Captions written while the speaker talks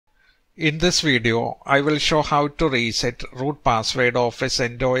In this video, I will show how to reset root password of a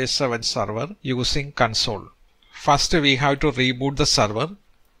CentOS 7 server using console. First, we have to reboot the server.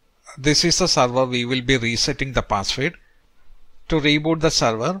 This is the server we will be resetting the password. To reboot the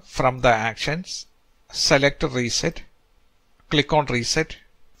server, from the actions, select reset, click on reset.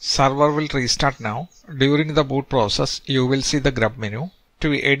 Server will restart now. During the boot process, you will see the grub menu.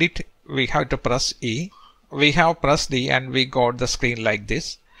 To edit, we have to press E. We have pressed E and we got the screen like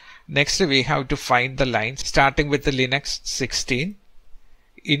this. Next, we have to find the line starting with the Linux 16.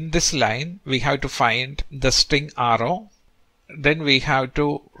 In this line, we have to find the string arrow. Then we have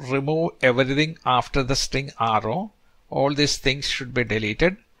to remove everything after the string arrow. All these things should be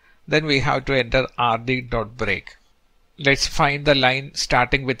deleted. Then we have to enter rd.break. Let's find the line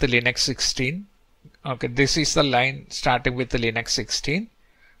starting with the Linux 16. Okay, this is the line starting with the Linux 16.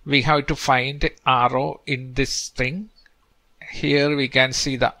 We have to find arrow in this string. Here we can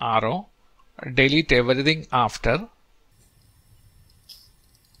see the arrow. Delete everything after.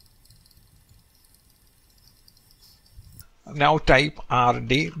 Now type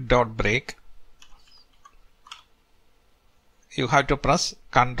rd.break. You have to press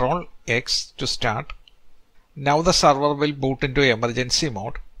Ctrl X to start. Now the server will boot into emergency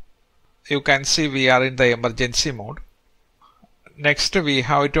mode. You can see we are in the emergency mode. Next, we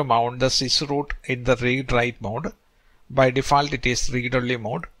have to mount the sysroot in the read-write mode. By default, it is read-only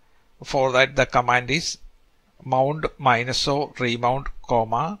mode. For that, the command is mount -o remount,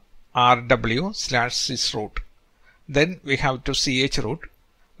 rw/sysroot. Then we have to chroot.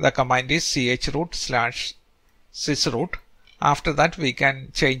 The command is chroot/sysroot. After that, we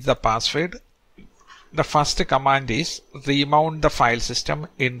can change the password. The first command is remount the file system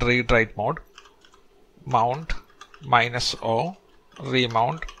in read-write mode. Mount -o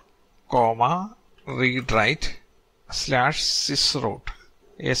remount, read-write/sysroot,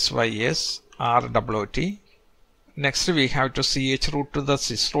 sysroot. Next, we have to chroot to the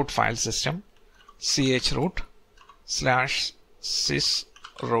sysroot file system.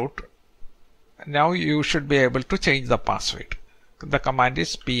 chroot/sysroot. Now you should be able to change the password. The command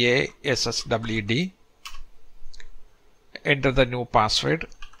is passwd. Enter the new password.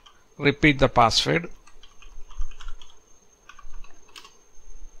 Repeat the password.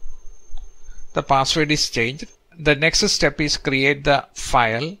 The password is changed. The next step is create the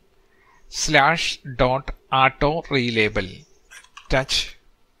file /.auto-relabel. Touch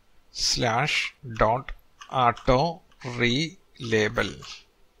 /.auto-relabel.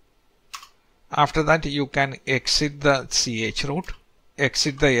 After that, you can exit the chroot,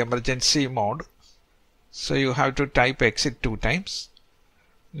 exit the emergency mode. So you have to type exit 2 times.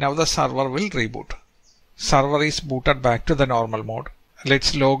 Now the server will reboot. Server is booted back to the normal mode.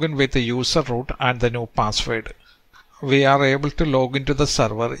 Let's log in with the user root and the new password. We are able to log into the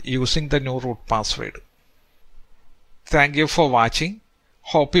server using the new root password. Thank you for watching.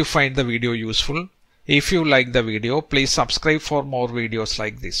 Hope you find the video useful. If you like the video, please subscribe for more videos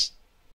like this.